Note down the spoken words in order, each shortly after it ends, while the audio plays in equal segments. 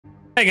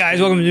Hey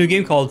guys, welcome to a new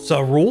game called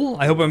Saharul.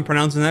 I hope I'm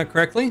pronouncing that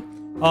correctly.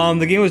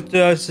 The game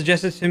was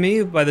suggested to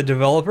me by the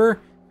developer.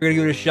 We're gonna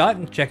give it a shot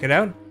and check it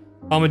out.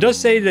 It does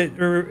say that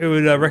it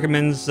would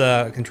recommends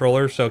a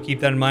controller, so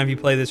keep that in mind if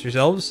you play this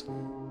yourselves.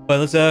 But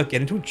let's get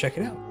into it and check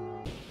it out.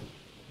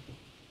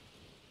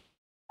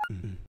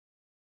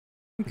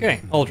 Okay,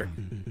 Aldrich.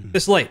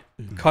 This light,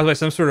 caused by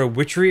some sort of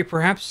witchery,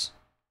 perhaps?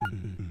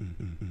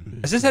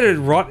 I sense that it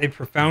wrought a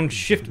profound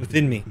shift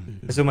within me,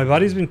 as though my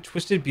body's been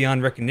twisted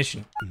beyond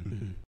recognition.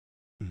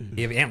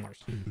 You have antlers.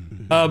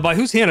 By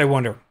whose hand, I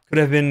wonder, could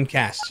have been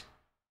cast?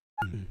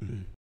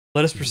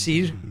 Let us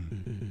proceed.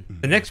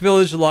 The next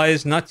village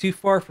lies not too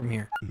far from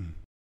here.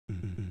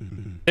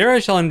 There I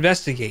shall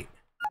investigate.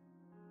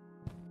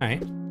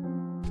 Alright.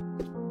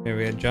 Here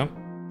we go, jump.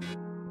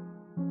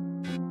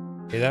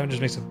 Okay, that one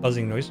just makes a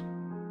buzzing noise.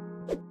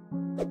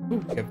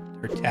 Ooh, we have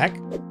her attack.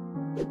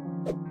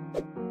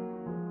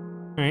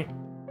 Alright.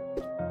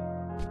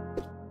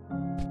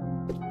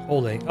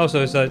 Holding. Oh,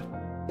 so it's a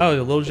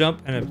little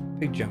jump and a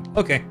big jump.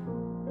 Okay.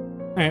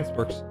 Alright, this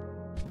works.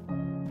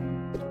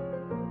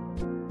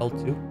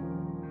 L2.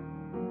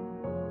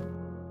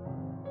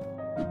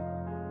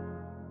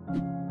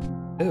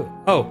 Ooh.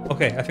 Oh,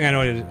 okay. I think I know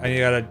what it is. I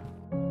gotta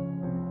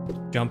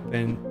jump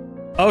in.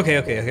 Okay,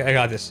 I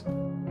got this.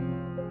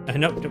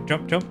 No,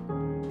 jump.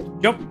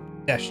 Jump!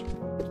 Dash.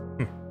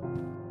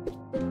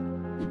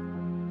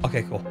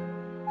 Okay, cool.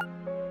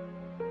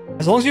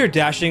 As long as you're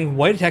dashing,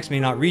 white attacks may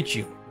not reach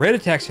you. Red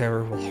attacks,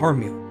 however, will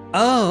harm you.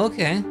 Oh,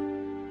 okay.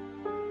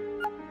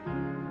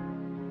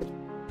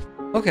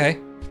 Okay.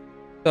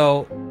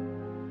 So,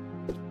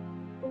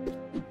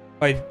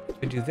 if I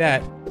could do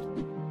that.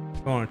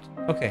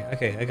 Okay,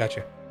 I got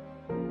you.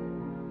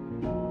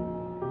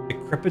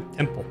 Decrepit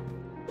temple.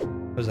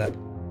 What is that?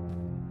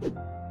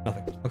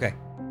 Nothing. Okay.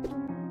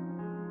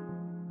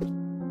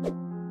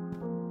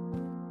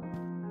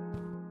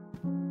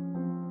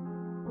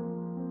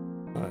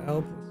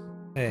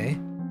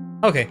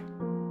 Okay.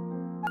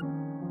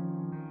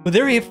 With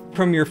area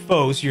from your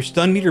foes, your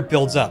stun meter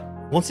builds up.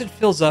 Once it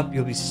fills up,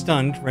 you'll be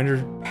stunned,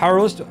 rendered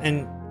powerless,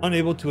 and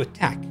unable to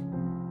attack.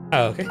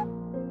 Oh, okay.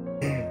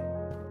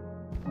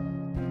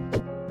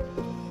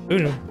 Who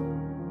knew?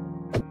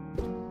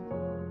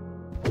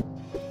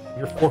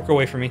 You're fork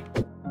away from me.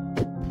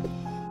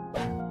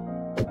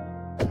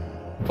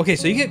 Okay,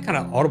 so you get kind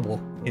of audible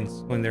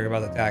hints when they're about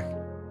to attack.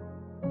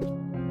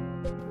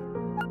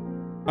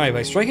 Alright,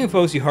 by striking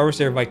foes, you harvest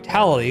their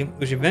vitality,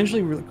 which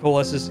eventually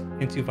coalesces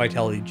into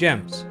vitality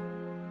gems.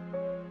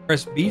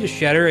 Press B to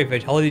shatter a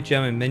vitality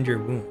gem and mend your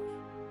wounds.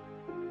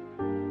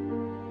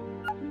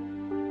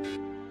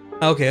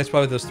 Okay, that's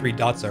probably what those 3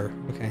 dots are.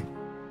 Okay.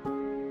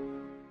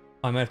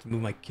 I might have to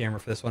move my camera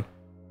for this one.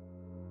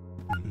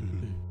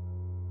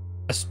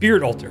 A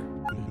spirit altar.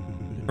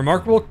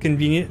 Remarkable,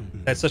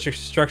 convenient that such a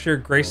structure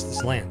graced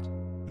this land.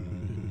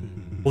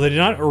 Well, they did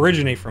not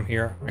originate from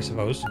here, I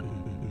suppose.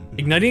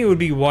 Igniting it would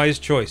be a wise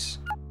choice.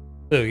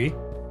 Oogie.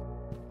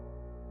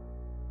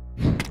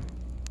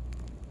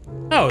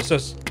 Oh, so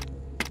it's...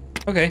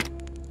 Okay.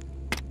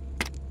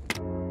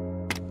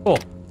 Cool.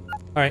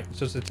 Alright,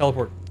 so it's a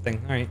teleport thing.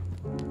 Alright.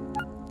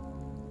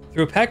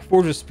 Through a pack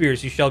forged with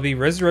spears, you shall be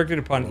resurrected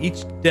upon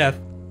each death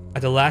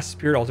at the last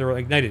spirit altar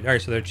ignited.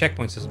 Alright, so they're a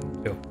checkpoint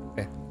system too.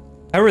 Okay.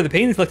 However, the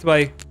pain inflicted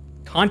by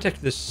contact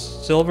with the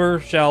silver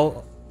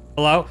shall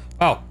allow...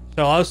 Wow.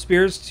 Shall allow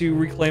spirits to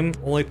reclaim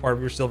only part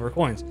of your silver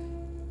coins.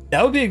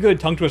 That would be a good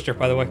tongue twister,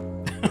 by the way.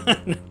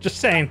 Just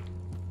saying.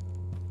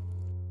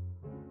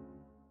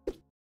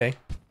 Okay.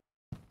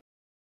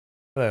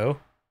 Hello.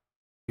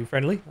 You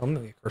friendly? I'm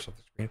gonna get a curse off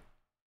the screen.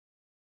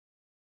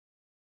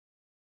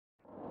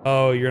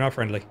 Oh, you're not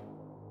friendly.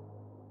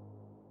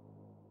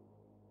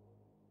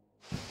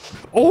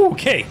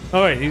 Okay.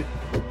 All right.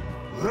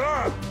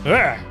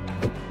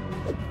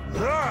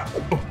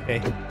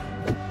 Okay.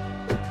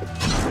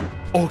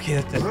 Okay,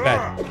 that's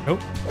bad.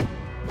 Nope.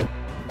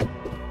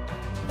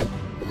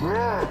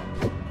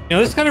 You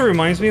know, this kind of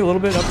reminds me a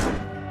little bit of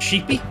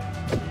Sheepy. If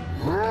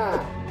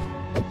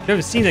you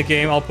haven't seen that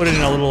game, I'll put it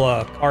in a little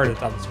card at the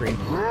top of the screen.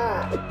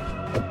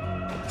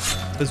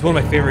 It's one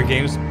of my favorite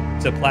games.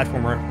 It's a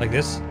platformer like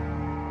this.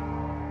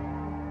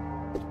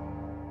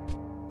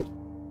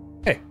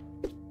 Okay.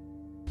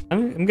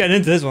 I'm getting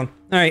into this one.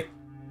 Alright.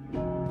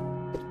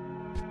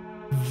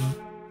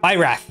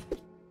 Byrath.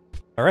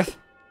 Earth?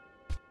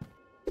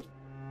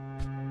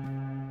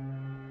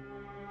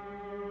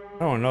 I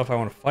don't know if I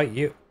want to fight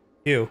you.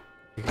 You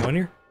go in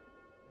here?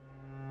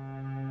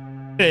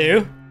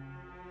 Hello.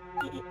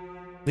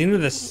 Lena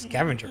the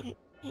Scavenger.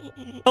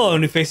 Hello,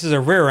 new faces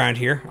are rare around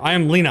here. I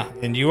am Lena,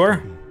 and you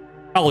are?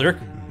 Aldrich.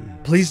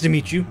 Pleased to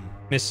meet you,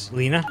 Miss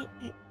Lena.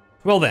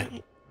 Well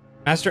then,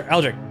 Master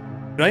Aldrich,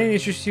 could I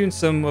interest you in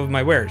some of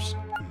my wares?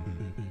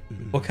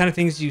 What kind of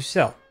things do you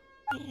sell?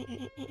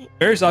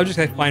 Various objects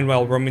I find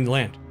while roaming the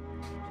land.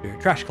 So you're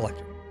a trash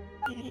collector.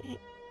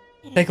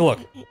 Take a look.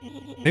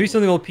 Maybe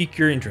something will pique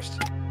your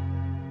interest.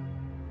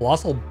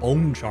 Colossal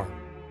bone charm.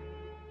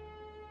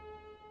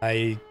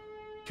 I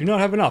do not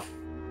have enough.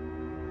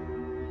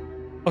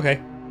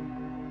 Okay.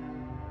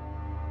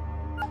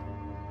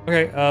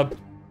 Okay,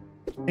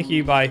 thank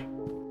you, bye.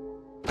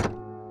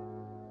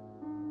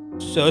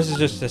 So this is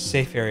just a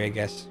safe area, I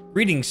guess.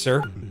 Greetings,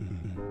 sir.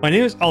 My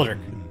name is Aldrich.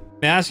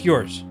 May I ask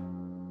yours?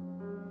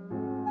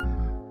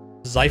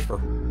 Zypher.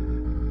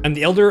 I'm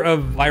the Elder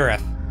of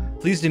Vireth.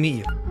 Pleased to meet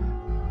you.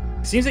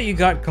 It seems that you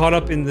got caught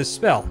up in this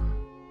spell.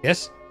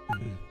 Yes?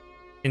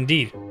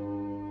 Indeed.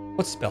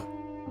 What spell?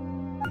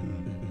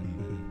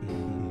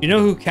 You know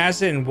who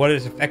cast it and what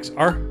its effects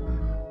are?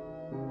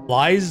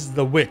 Lies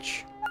the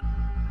Witch.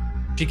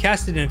 She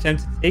cast it in an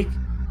attempt to take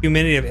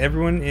humanity of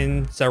everyone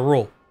in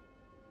Saharul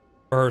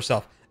for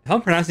herself. If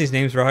I'm pronouncing these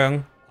names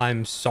wrong,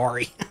 I'm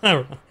sorry.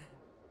 I'm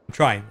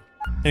trying.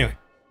 Anyway.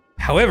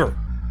 However,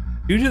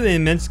 due to the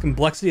immense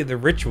complexity of the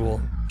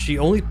ritual, she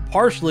only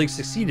partially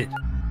succeeded.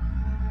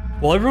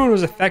 While everyone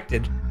was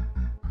affected,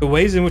 the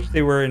ways in which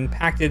they were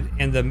impacted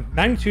and the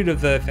magnitude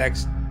of the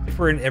effects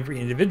differ in every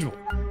individual.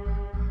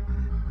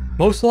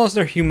 Most lost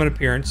their human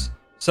appearance,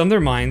 some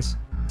their minds,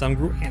 some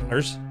grew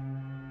antlers,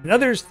 and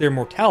others their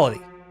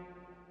mortality.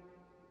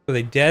 Were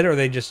they dead or are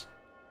they just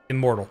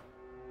immortal?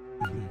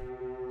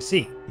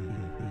 See.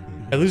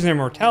 By losing their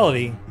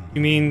mortality,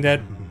 you mean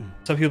that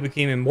some people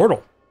became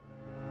immortal.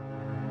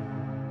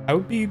 I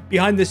would be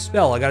behind this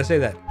spell, I gotta say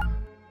that.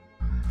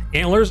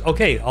 Antlers?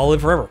 Okay, I'll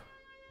live forever.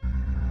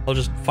 I'll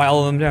just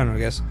file them down, I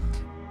guess.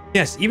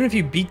 Yes, even if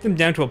you beat them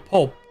down to a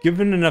pulp,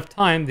 given enough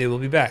time, they will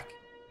be back.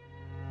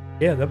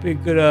 Yeah, that'd be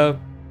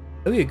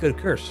a good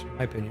curse, in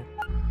my opinion.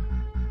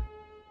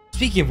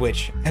 Speaking of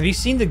which, have you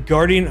seen the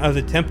Guardian of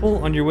the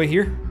Temple on your way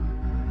here?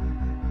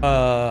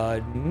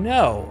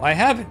 No, I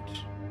haven't.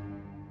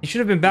 He should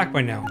have been back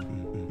by now.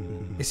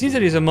 It seems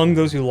that he's among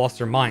those who lost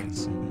their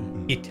minds.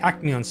 He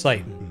attacked me on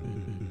sight.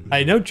 I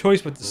had no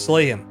choice but to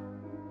slay him.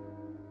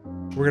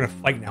 We're gonna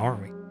fight now,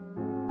 aren't we?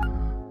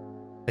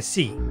 I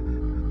see.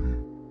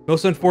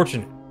 Most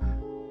unfortunate.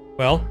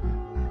 Well,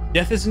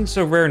 death isn't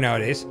so rare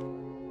nowadays.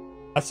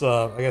 That's,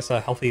 I guess, a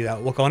healthy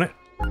outlook on it.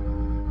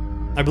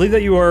 I believe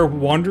that you are a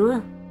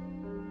wanderer?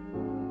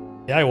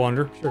 Yeah, I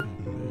wander, sure.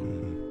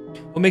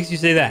 What makes you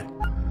say that?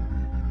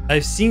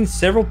 I've seen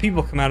several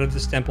people come out of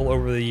this temple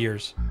over the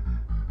years.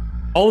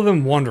 All of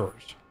them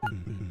wanderers.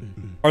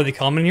 Are they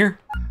common here?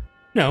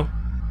 No.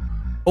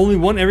 Only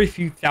one every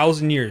few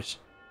thousand years.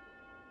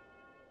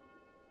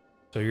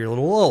 So you're a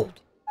little old.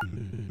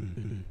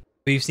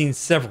 But you've seen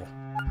several.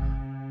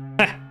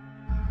 Ha!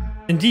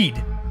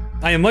 Indeed.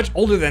 I am much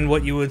older than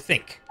what you would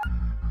think.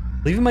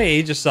 Leaving my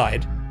age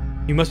aside,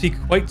 you must be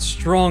quite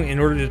strong in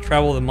order to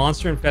travel the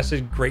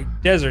monster-infested great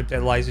desert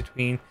that lies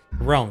between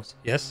the realms,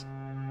 yes?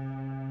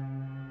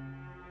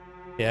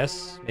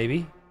 Yes,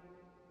 maybe.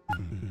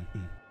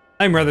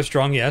 I'm rather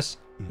strong, yes.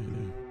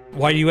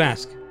 Why do you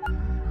ask?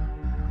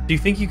 Do you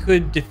think you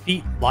could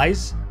defeat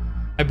Lies?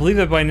 I believe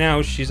that by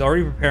now she's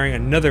already preparing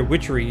another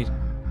witchery to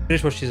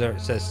finish what she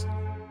says.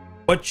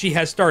 What she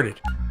has started.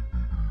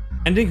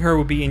 Ending her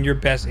would be in your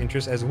best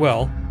interest as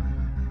well,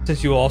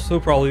 since you will also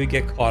probably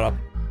get caught up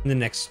in the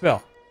next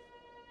spell.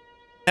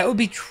 That would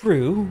be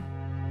true.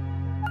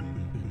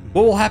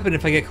 What will happen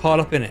if I get caught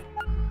up in it?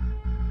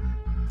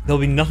 There'll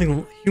be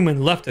nothing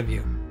human left of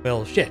you.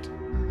 Well, shit.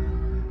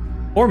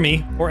 Or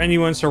me, or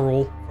anyone in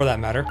Saharul, for that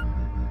matter.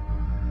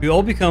 We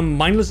all become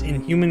mindless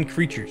inhuman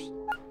creatures.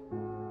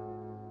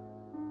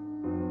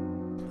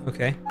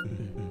 Okay.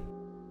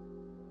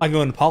 I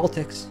go into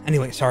politics.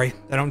 Anyway, sorry.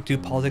 I don't do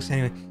politics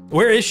anyway.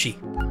 Where is she?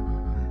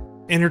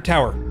 In her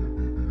tower.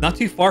 Not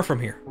too far from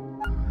here.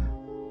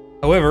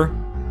 However,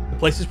 the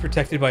place is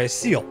protected by a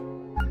seal.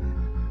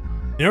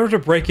 In order to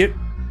break it,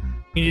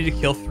 you need to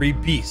kill 3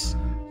 beasts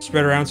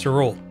spread around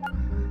Saharul.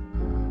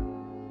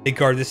 They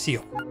guard the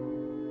seal.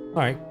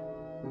 Alright.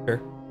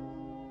 Sure.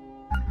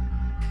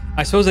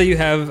 I suppose that you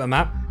have a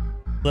map.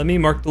 Let me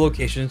mark the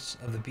locations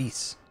of the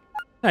beasts.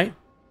 Alright.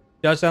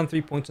 Jot down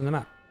 3 points on the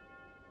map.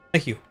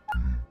 Thank you.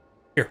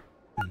 Here.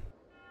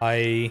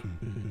 I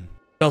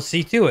shall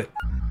see to it.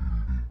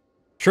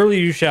 Surely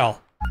you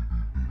shall.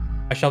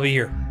 I shall be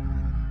here.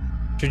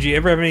 Should you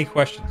ever have any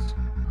questions,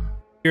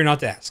 fear not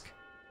to ask.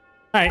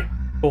 Alright,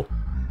 cool.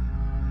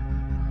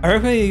 I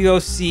recommend you go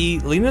see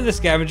Lena the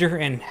Scavenger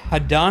and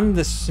Hadan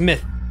the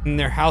Smith in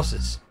their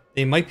houses.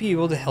 They might be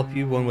able to help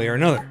you one way or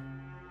another.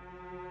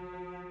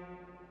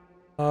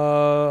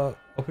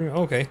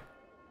 Okay.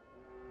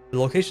 The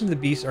locations of the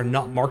beasts are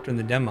not marked in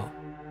the demo.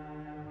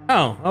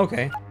 Oh,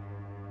 okay.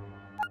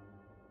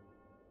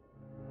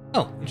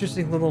 Oh,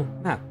 interesting little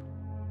map.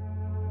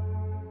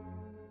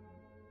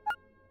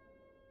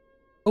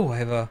 Oh, I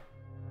have a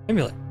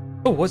amulet.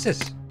 Oh, what's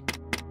this?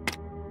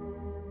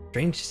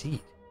 Strange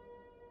seed.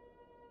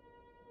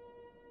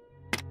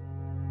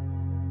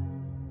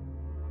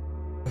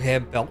 Okay, a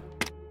belt.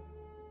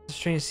 What's a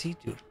strange seed,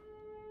 dude?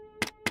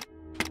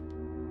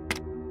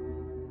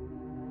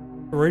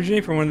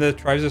 Originating from one of the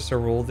tribes of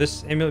Saharul,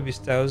 this amulet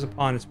bestows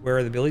upon its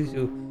wearer the ability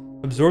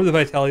to absorb the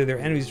vitality of their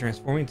enemies,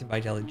 transforming into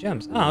vitality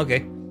gems. Ah,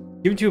 okay.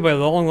 Given to you by a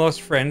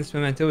long-lost friend, this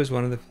memento is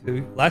one of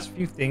the last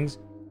few things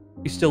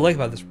you still like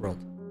about this world.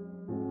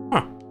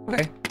 Huh,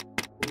 okay.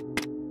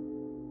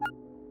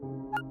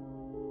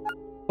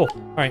 Cool,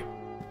 alright.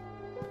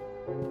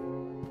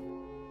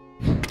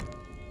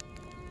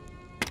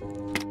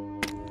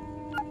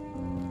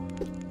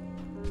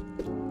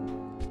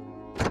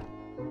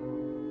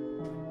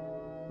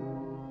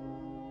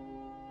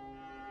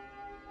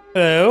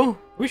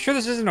 sure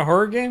this isn't a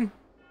horror game?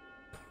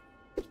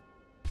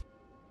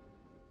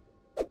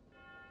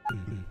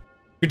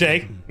 Good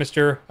day,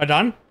 Mr.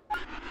 Adon.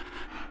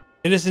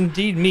 It is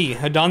indeed me,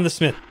 Adon the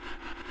Smith,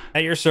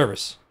 at your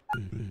service.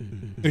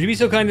 Would you be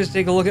so kind as to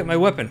take a look at my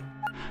weapon?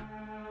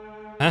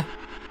 Huh?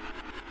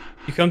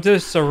 You come to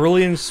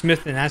Saharul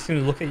Smith and ask him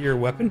to look at your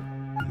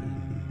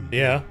weapon?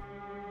 Yeah.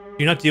 Do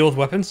you not deal with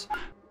weapons?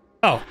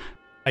 Oh,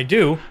 I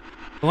do.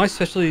 But my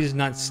specialty is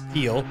not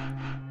steel,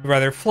 but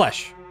rather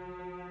flesh.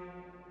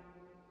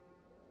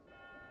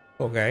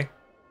 Okay.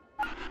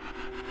 I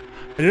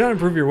do not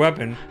improve your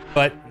weapon,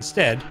 but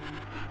instead,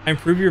 I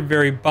improve your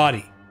very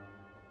body.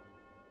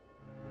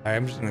 Alright,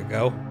 I'm just gonna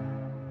go.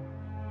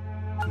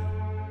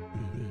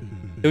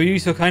 Would you be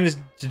so kind as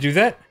to do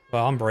that?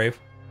 Well, I'm brave.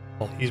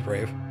 Well, he's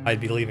brave. I'd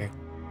be leaving.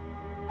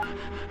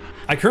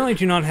 I currently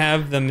do not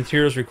have the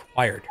materials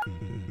required.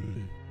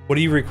 What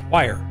do you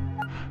require?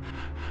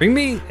 Bring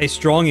me a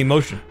strong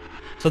emotion.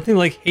 Something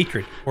like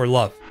hatred or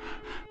love.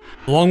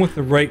 Along with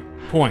the right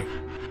coin.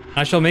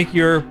 I shall make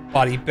your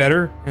body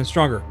better and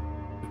stronger.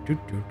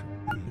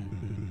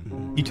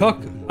 You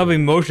talk of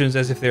emotions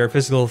as if they are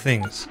physical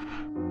things.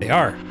 They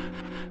are.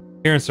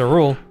 Here in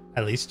Saharul,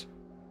 at least.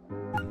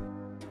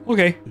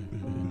 Okay.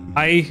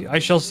 I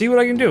shall see what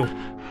I can do.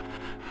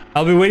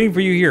 I'll be waiting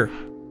for you here.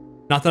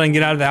 Not that I can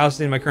get out of the house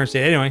in my current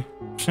state anyway.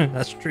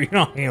 That's true, you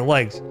don't have any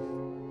legs.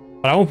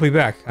 But I won't be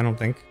back, I don't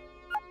think.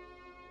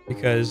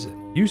 Because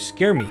you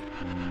scare me.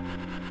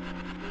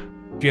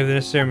 Do you have the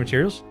necessary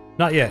materials?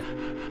 Not yet.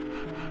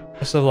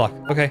 Best of luck.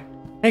 Okay.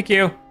 Thank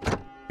you.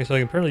 Okay, so I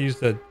can apparently use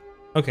the...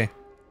 Okay.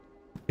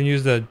 I can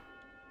use the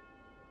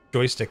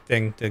joystick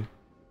thing to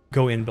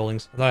go in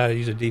buildings. I thought I had to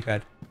use a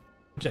D-pad.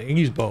 I can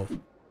use both.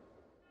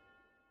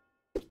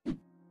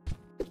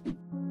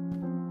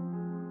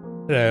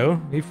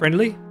 Hello. Are you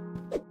friendly?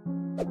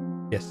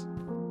 Yes.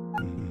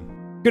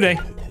 Good day,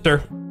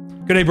 sir.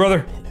 Good day,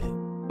 brother.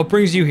 What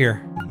brings you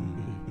here?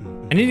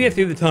 I need to get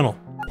through the tunnel.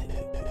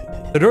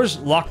 The door's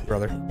locked,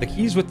 brother. The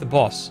key's with the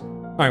boss.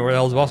 Alright, where the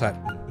hell's the boss at?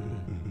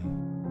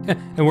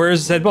 And where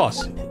is said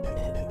boss?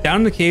 Down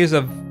in the caves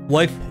of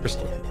Life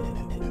Crystal.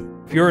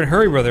 If you're in a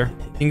hurry, brother,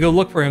 you can go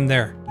look for him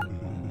there.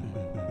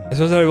 I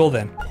suppose I will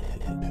then.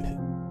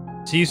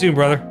 See you soon,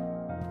 brother.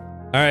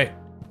 Alright.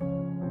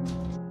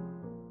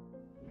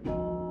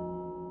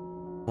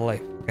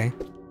 Life, okay.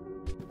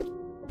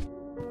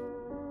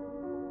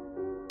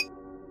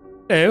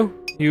 Hello,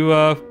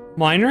 you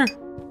miner?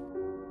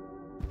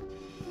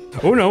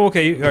 Oh no,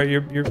 okay,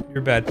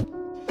 you're bad.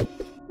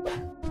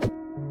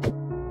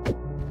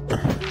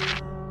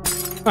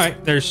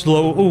 Alright, they're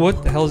slow. Oh,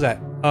 what the hell is that?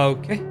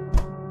 Okay.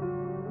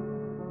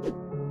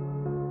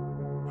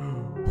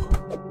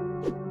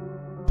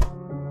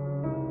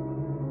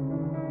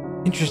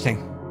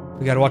 Interesting.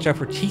 We gotta watch out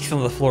for teeth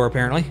on the floor,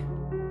 apparently.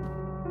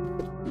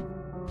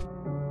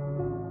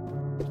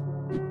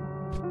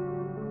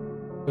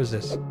 What is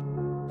this?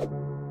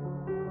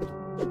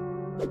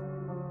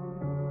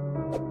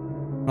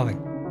 Nothing.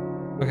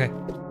 Okay.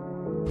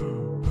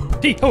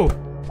 Teeth! Oh!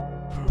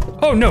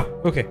 Oh no!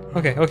 Okay,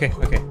 okay, okay,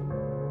 okay.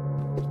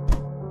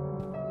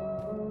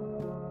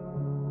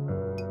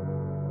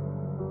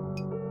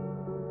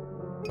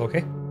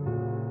 Okay.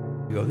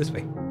 You go this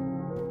way.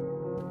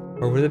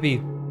 Or would it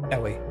be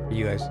that way for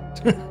you guys?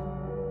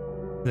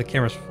 The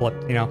camera's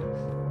flipped, you know.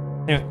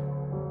 Anyway.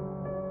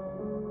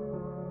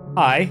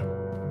 Hi.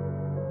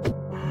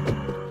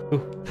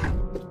 Ooh.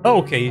 Oh,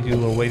 okay, you do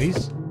little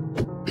wavies.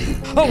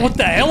 Oh, what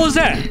the hell is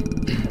that?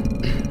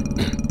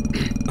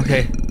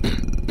 Okay.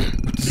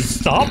 Does it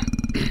stop?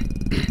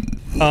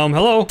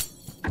 Hello?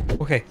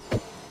 Okay.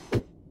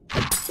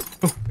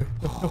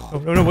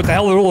 Oh, no, what the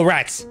hell are little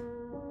rats?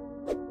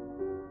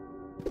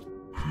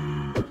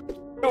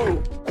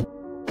 Oh.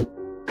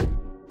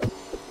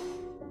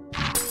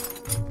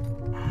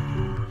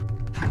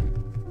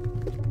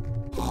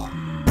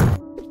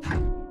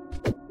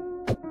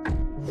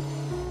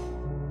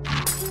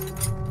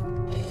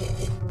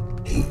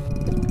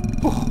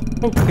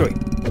 Oh, wait.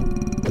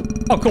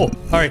 Oh, cool.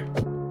 Alright.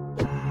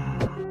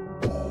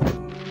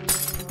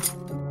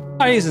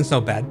 Alright, isn't so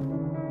bad.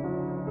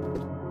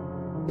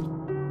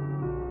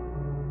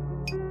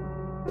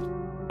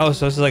 Oh,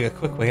 so this is like a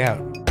quick way out.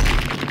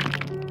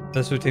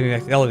 This would take me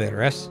back to the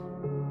elevator, yes?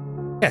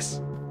 Yes.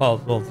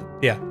 Well,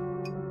 yeah.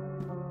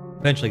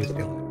 Eventually get to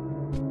the elevator.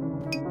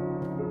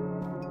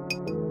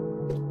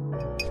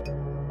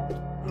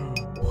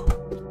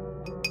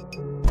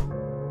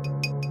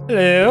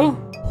 Hello?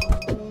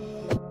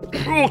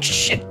 Oh,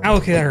 shit. Oh,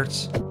 okay, that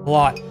hurts. A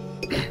lot.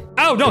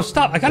 Oh, no,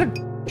 stop. I gotta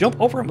jump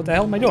over him. What the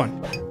hell am I doing?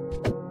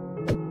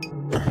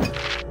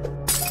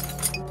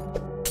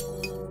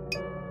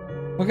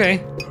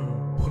 Okay.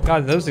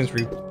 God, those things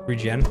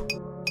regen.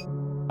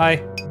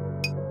 Hi.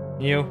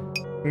 You.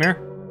 Come here.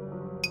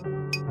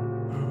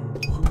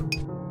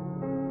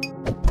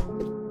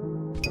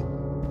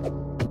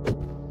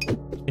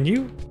 Can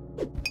you?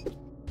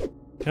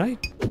 Can I?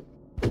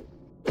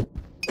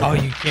 Oh,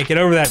 you can't get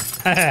over that.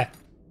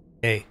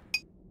 Hey.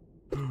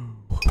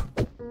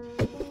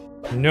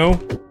 No.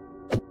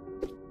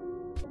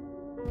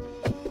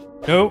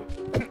 No.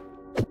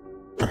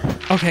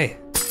 Okay.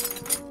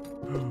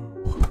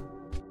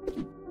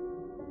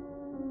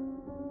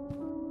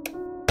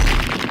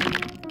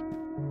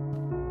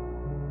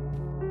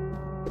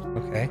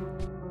 Okay.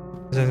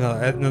 Is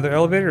that another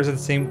elevator, or is it the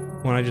same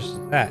one I just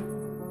at?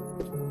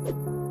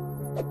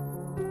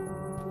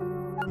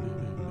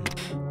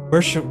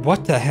 Where should...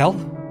 What the hell?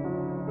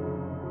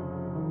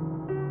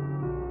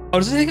 Oh,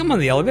 does it think I'm on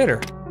the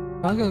elevator?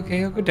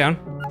 Okay, I'll go down.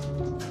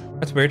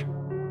 That's weird.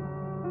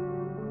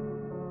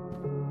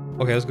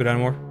 Okay, let's go down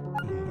more.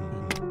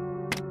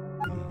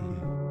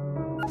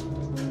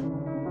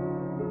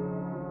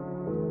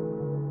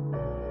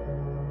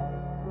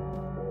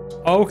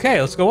 Okay,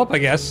 let's go up, I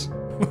guess.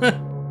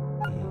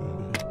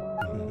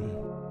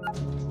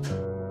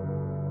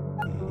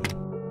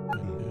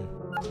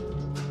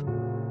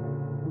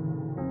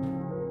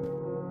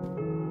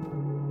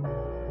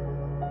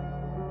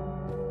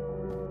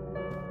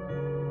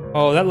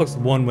 Oh, that looks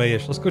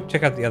one-way-ish. Let's go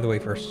check out the other way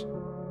first.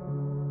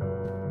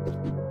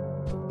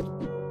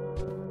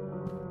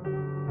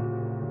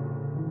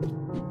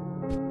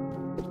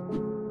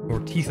 Or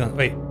teeth on...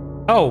 Wait.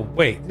 Oh,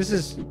 wait. This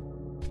is...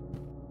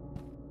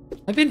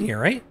 I've been here,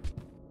 right?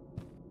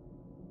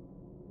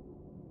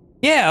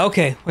 Yeah,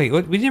 okay. Wait,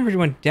 what? We never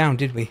went down,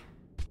 did we?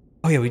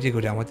 Oh, yeah, we did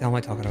go down. What the hell am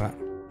I talking about?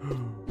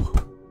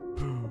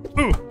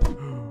 Ooh.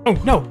 Oh,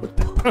 no.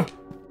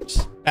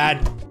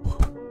 Bad.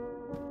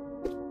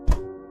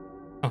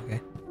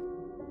 Okay.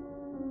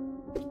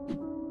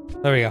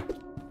 There we go.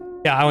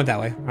 Yeah, I went that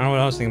way. I don't know what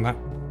I was thinking about.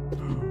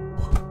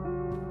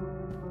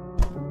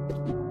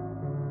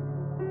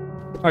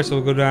 Alright, so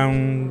we'll go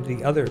down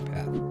the other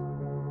path.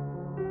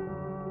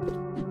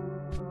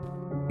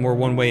 More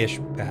one-way-ish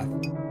path.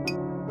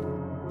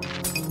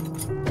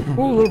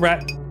 Ooh, little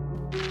rat.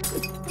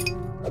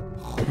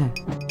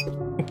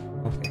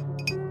 Okay.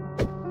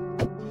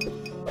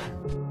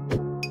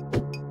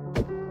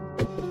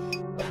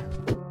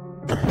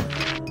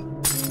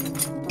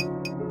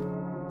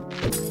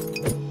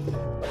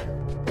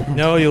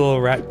 No, you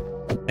little rat.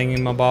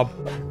 Thingy-my-bob.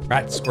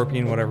 Rat,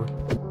 scorpion, whatever.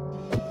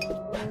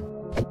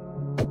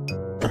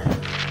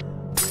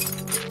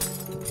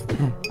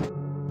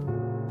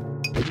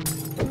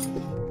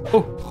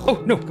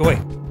 Oh, no, go away.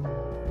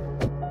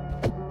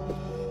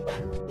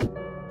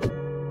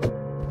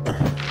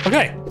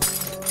 Okay.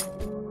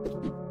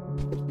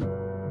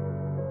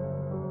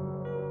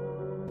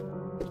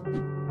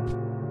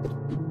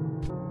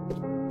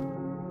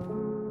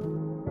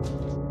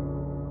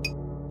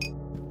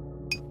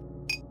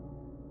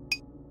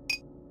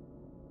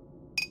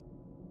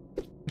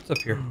 What's up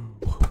here?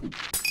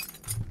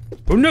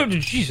 Oh, no,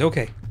 jeez,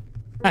 okay.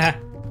 Haha.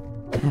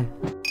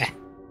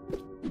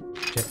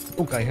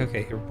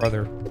 Okay, your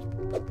brother.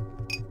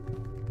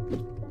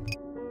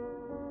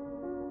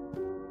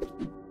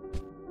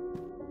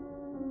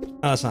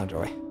 Oh, that's not a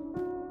doorway.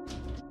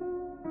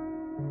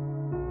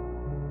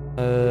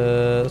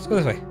 Let's go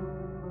this way.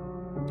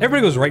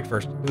 Everybody goes right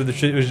first,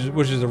 which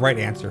is the right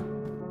answer.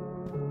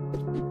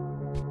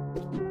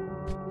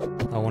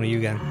 Oh, one of you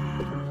again.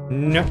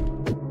 No.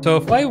 So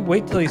if I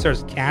wait till he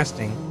starts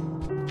casting,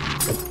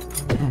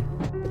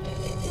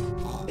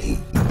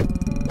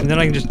 and then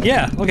I can just,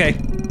 yeah, okay.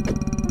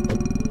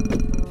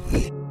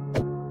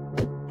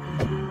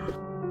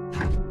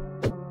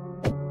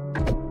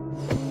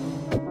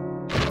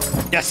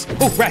 Yes!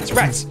 Oh, rats,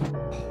 rats!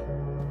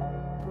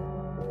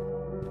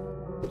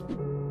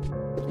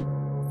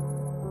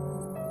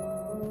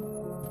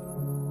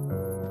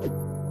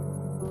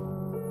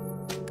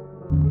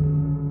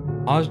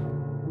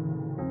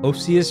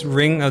 Osseous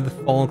Ring of the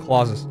Fallen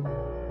Colossus.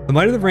 The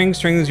might of the ring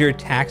strengthens your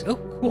attacks. Oh,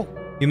 cool.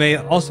 You may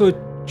also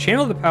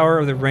channel the power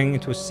of the ring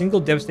into a single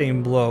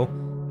devastating blow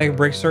that can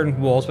break certain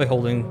walls by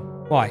holding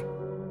Y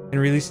and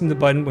releasing the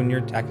button when your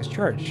attack is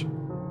charged.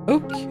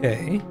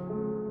 Okay.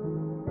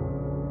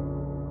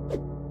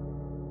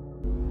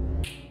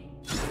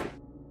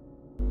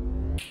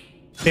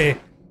 Hey,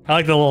 I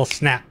like the little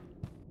snap.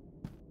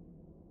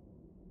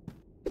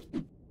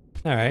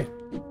 Alright.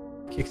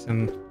 Kick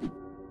some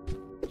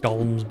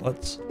golems'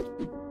 butts.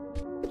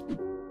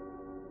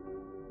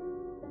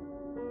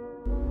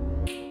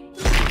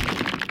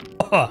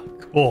 Oh,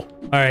 cool.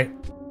 Alright.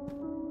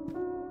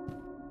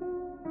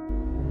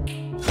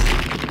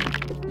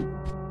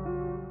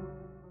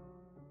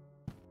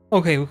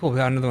 Okay, cool. We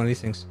got another one of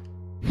these things.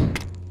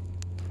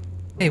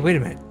 Hey, wait a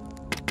minute.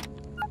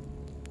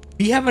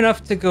 We have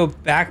enough to go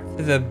back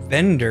to the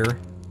vendor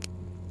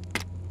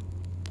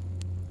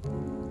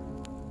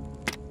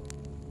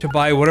to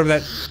buy whatever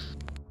that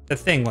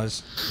thing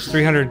was. It's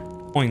 300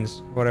 coins,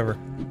 or whatever.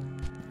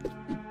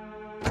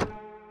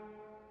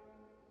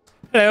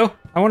 Hello,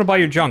 I want to buy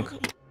your junk.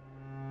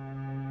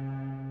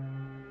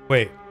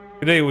 Wait,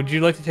 good day. Would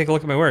you like to take a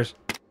look at my wares?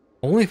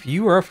 Only if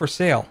you are up for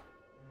sale.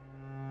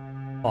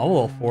 Oh,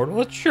 we'll afford it.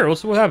 Well, sure,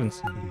 let's see what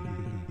happens.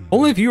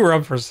 Only if you are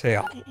up for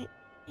sale.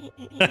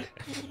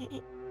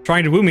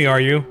 Trying to woo me,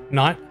 are you?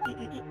 Not?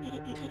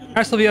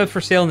 Perhaps they'll be up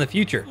for sale in the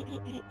future.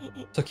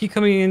 So keep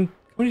coming in.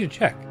 We need to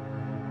check.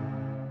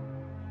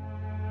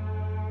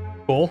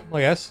 Cool,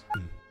 I guess.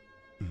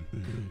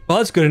 Well,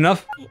 that's good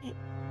enough.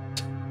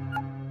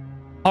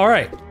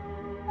 Alright.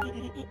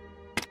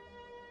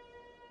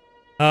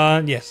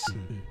 Yes.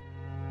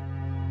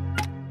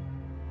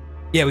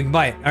 Yeah, we can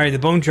buy it. Alright, the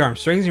bone charm.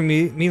 Strengthens your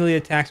melee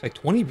attacks by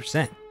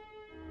 20%.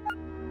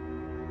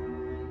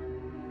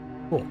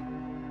 Cool.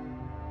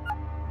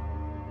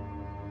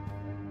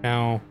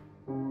 Now...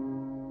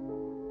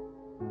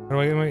 How do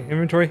I get my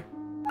inventory?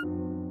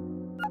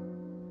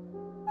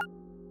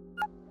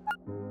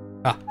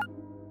 Ah.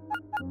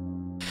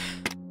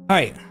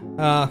 Alright,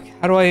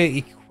 how do I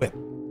equip?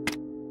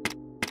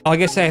 Oh, I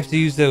guess I have to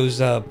use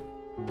those,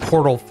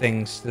 portal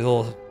things. The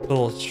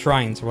little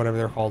shrines or whatever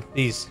they're called.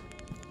 These.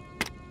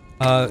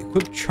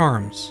 Equip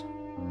charms.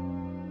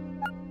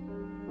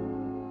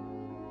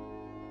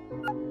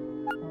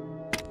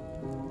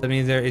 That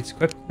means it's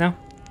equipped now?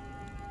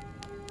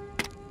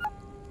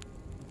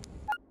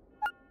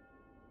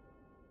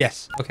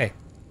 Yes, okay.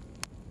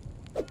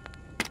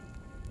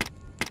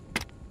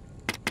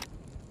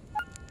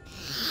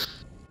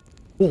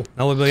 Cool.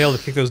 Now we'll be able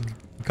to kick those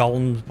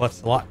golems'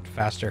 butts a lot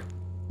faster.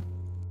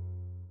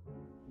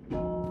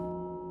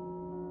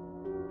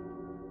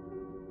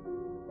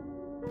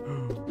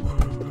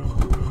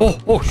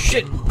 Oh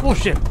shit! Oh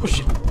shit! Oh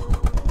shit!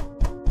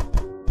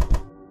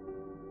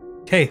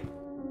 Okay.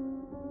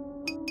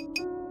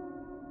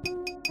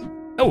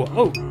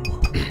 Oh!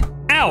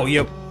 Ow!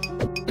 You!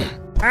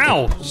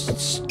 Ow!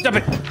 Stop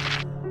it!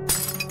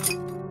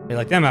 You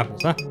like them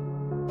apples, huh?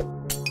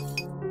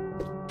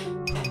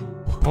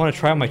 I want to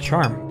try out my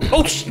charm.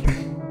 Oh shit!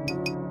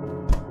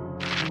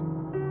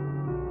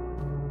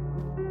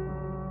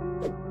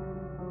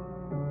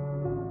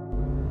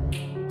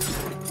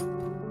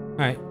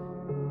 Alright.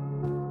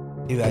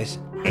 You guys.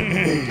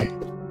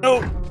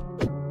 No!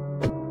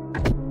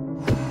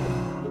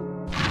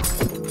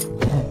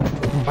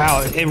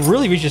 Wow, it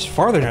really reaches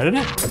farther now, doesn't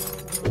it?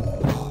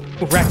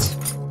 Oh, rats.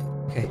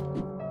 Okay.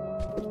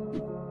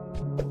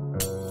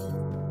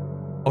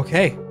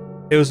 Okay.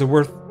 It was a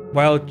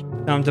worthwhile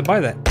to buy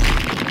that.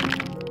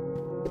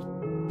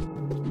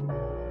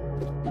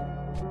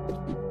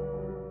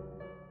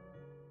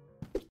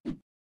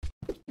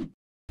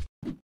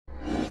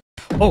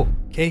 Oh,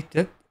 okay.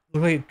 That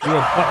looked like it drew a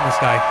butt in the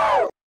sky.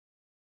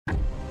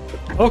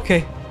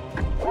 Okay.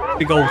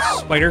 Big old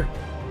spider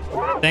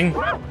thing.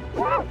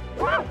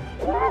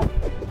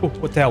 Oh,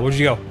 what the hell? Where'd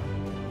you go?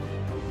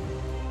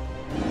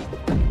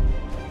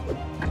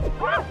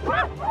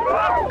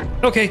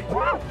 Okay.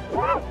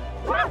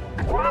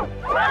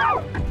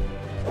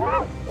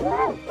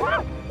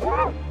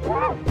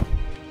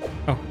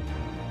 Oh.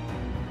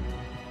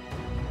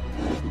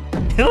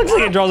 It looks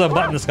like it draws a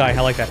butt in the sky. I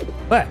like that.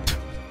 What?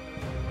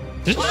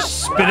 Did it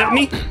just spit at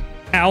me?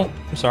 Ow.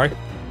 I'm sorry.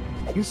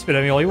 You can spit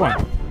at me all you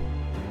want.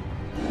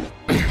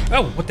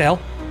 Oh, what the hell?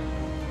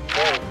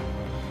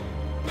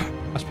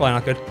 That's probably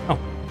not good. Oh.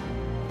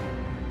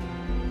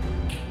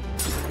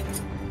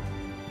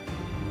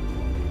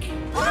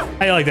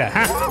 How you like that,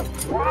 huh?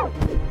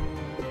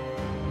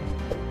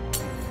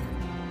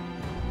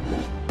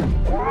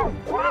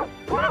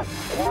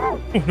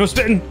 Ooh, no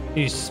spitting!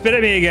 You spit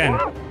at me again!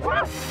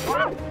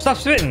 Stop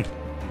spitting!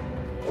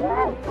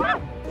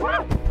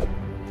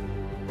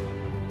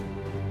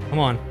 Come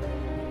on.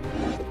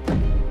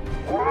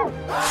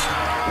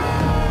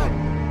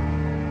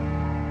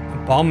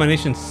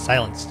 Abomination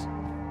silenced.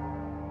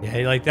 Yeah,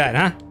 you like that,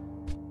 huh?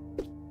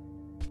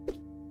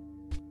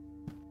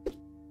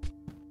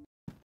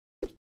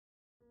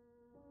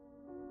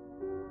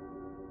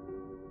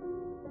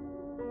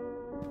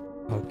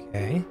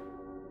 Okay.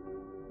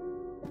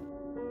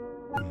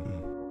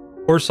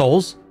 4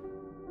 souls.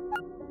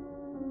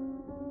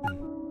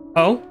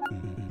 Oh.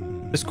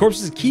 This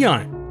corpse has a key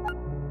on it.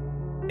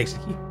 Takes the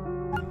key.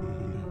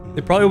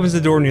 It probably opens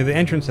the door near the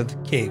entrance of the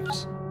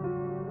caves.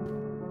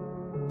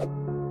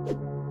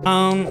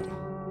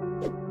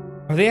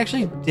 Are they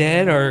actually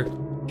dead, or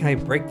can I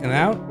break them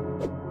out?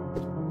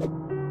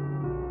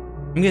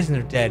 I'm guessing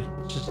they're dead.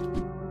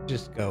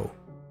 Just go.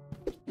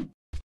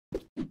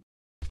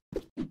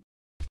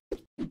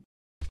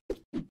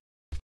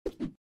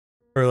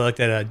 Or like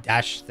that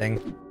dash thing.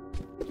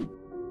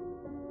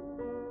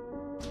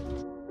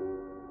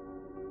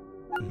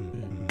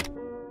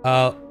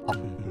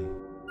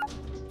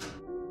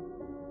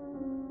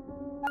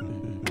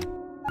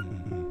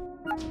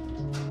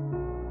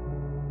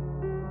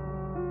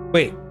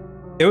 Wait,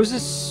 there was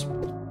this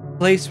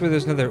place where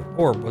there's another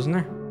orb, wasn't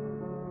there?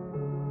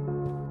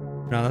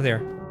 No, not there.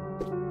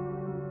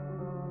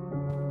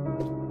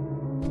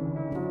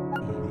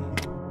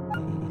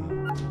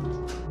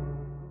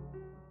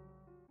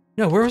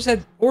 No, where was that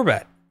orb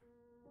at?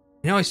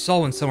 I know I saw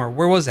one somewhere.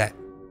 Where was that?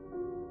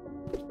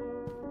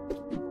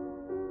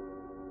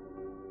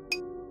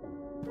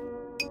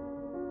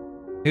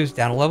 It was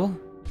down a level?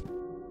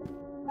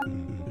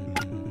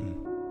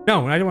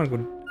 No, I don't want to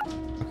go.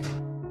 Okay.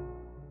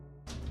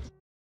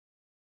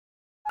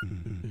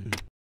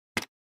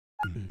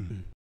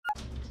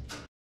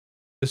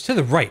 It's to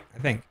the right, I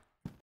think.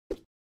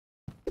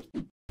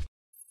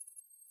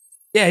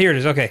 Yeah, here it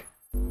is. Okay.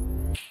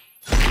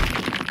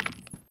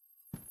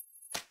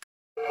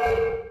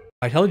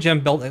 Gem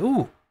belt.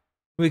 Ooh,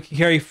 we can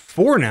carry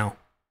 4 now.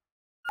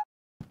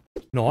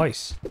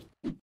 Nice.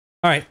 All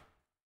right.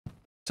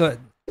 So,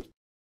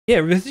 yeah,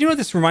 you know what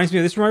this reminds me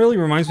of? This really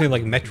reminds me of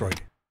like Metroid.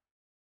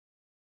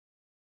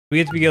 We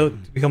get to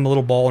become a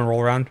little ball and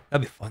roll around.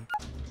 That'd be fun.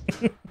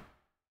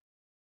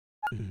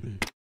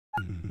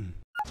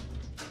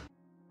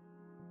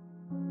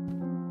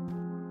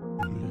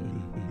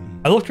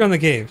 I looked around the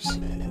caves.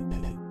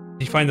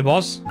 Did you find the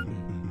boss?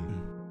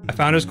 I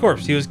found his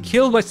corpse. He was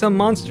killed by some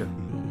monster.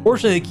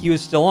 Fortunately, the key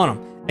was still on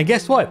him. And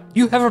guess what?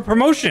 You have a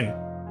promotion!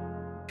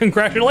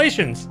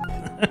 Congratulations!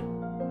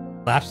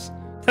 Laughs.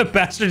 The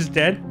bastard's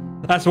dead?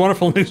 That's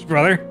wonderful news,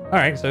 brother.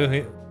 Alright,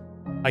 so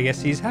I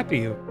guess he's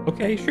happy.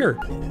 Okay, sure.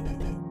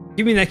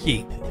 Give me that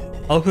key.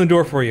 I'll open the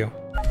door for you.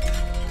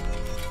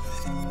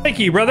 Thank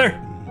you, brother!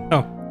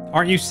 Oh,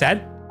 aren't you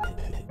sad?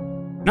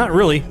 Not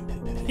really.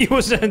 He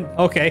was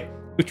okay.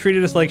 Who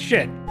treated us like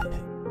shit.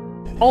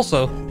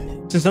 Also,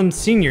 since I'm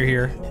senior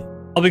here,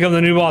 I'll become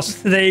the new boss.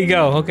 There you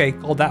go. Okay,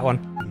 called that one.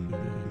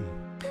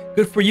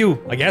 Good for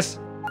you, I guess.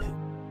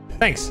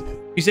 Thanks.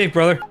 Be safe,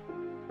 brother.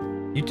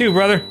 You too,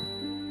 brother.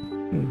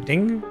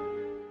 Ding.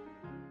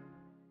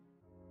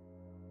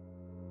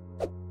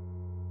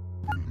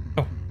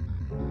 Oh.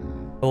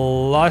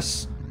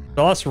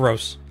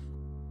 Veloceros.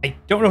 I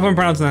don't know if I'm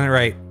pronouncing that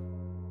right.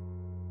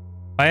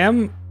 I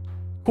am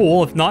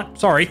cool. If not,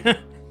 sorry.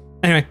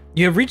 Anyway,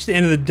 you have reached the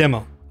end of the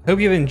demo. I hope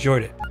you have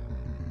enjoyed it.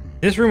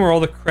 In this room are all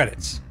the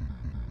credits.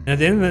 And at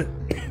the end of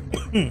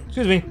the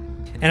excuse me.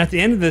 And at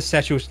the end of this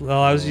statue, which will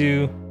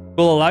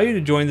allow you to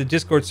join the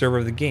Discord server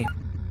of the game.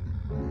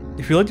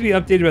 If you'd like to be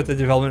updated about the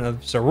development of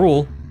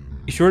Saharul,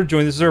 be sure to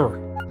join the server.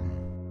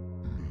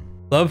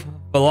 Love,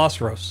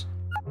 Veloceros.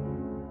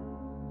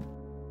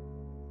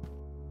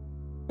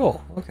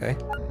 Cool, okay.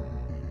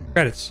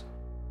 Credits.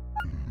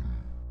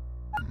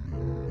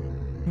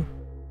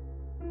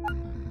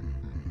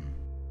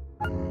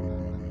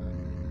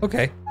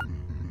 Okay.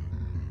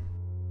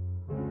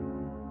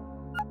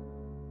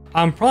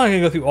 I'm probably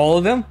gonna go through all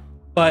of them,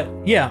 but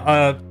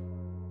yeah,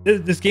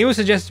 this game was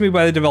suggested to me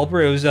by the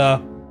developer. It was, I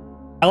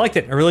liked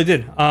it. I really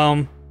did.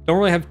 Don't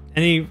really have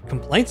any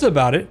complaints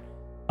about it.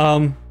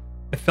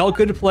 It felt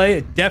good to play. I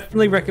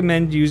definitely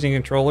recommend using a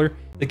controller.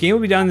 The game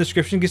will be down in the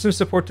description. Give some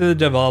support to the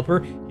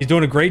developer. He's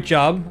doing a great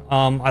job.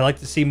 I'd like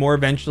to see more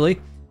eventually.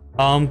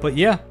 But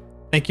yeah,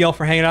 thank you all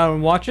for hanging out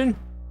and watching.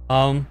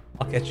 I'll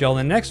catch you all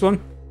in the next one.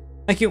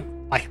 Thank you.